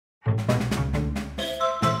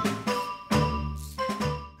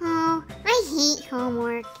Oh, I hate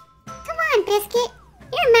homework. Come on, Biscuit.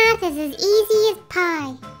 Your math is as easy as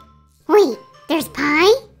pie. Wait, there's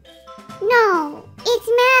pie? No, it's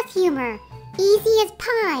math humor. Easy as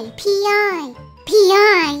pie. P.I.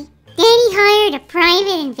 P.I.? Daddy hired a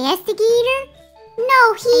private investigator?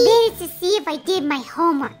 No, I bet it's to see if I did my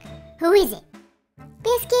homework. Who is it?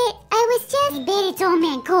 Biscuit, I was just... I bet it's old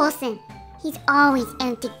man Colson. He's always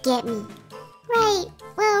out to get me. Right,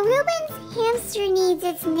 well, Reuben's hamster needs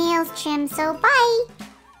its nails trimmed, so bye.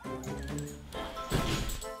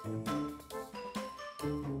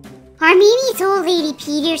 Or maybe it's old lady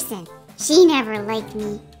Peterson. She never liked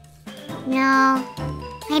me. No,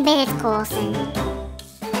 I bet it's Colson.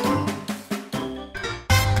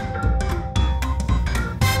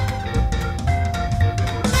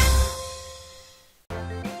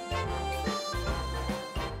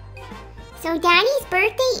 So Daddy's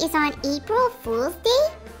birthday is on April Fool's Day?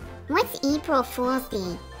 What's April Fool's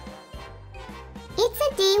Day? It's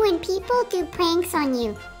a day when people do pranks on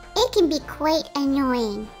you. It can be quite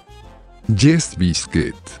annoying. Yes,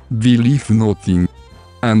 Biscuit. Believe nothing.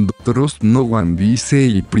 And trust no one. This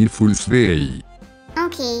April Fool's Day.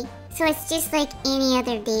 Okay, so it's just like any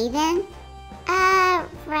other day then?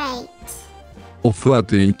 Right. Of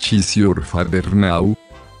what age is your father now?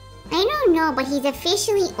 I don't know, but he's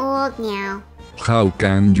officially old now. How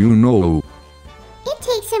can you know? It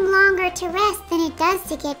takes him longer to rest than it does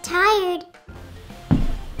to get tired.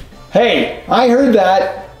 Hey, I heard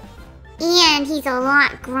that! And he's a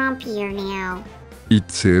lot grumpier now. It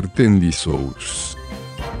certainly shows.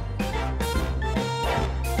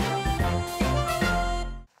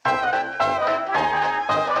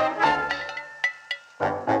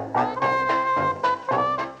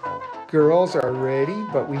 Girls are ready,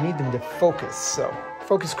 but we need them to focus, so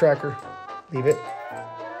focus, Cracker. Leave it.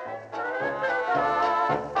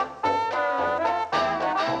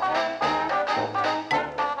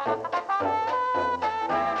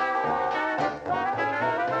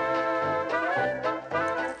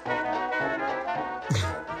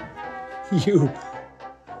 You.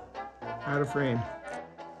 Out of frame.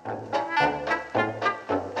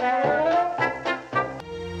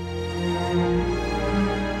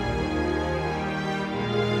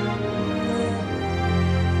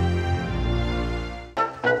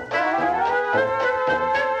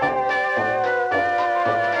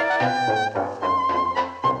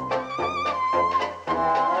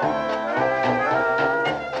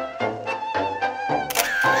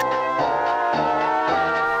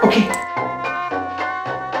 Okay.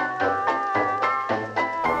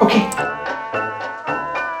 Okay.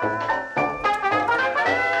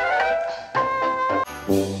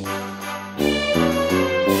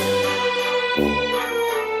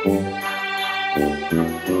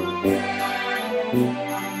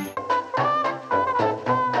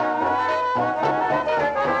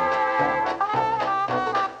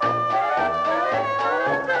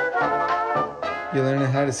 You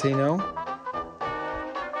learning how to say no?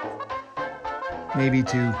 Maybe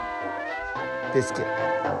to Biscuit.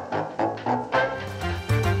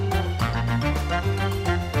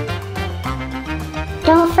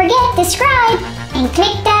 Don't forget to subscribe and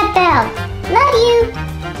click that bell. Love you!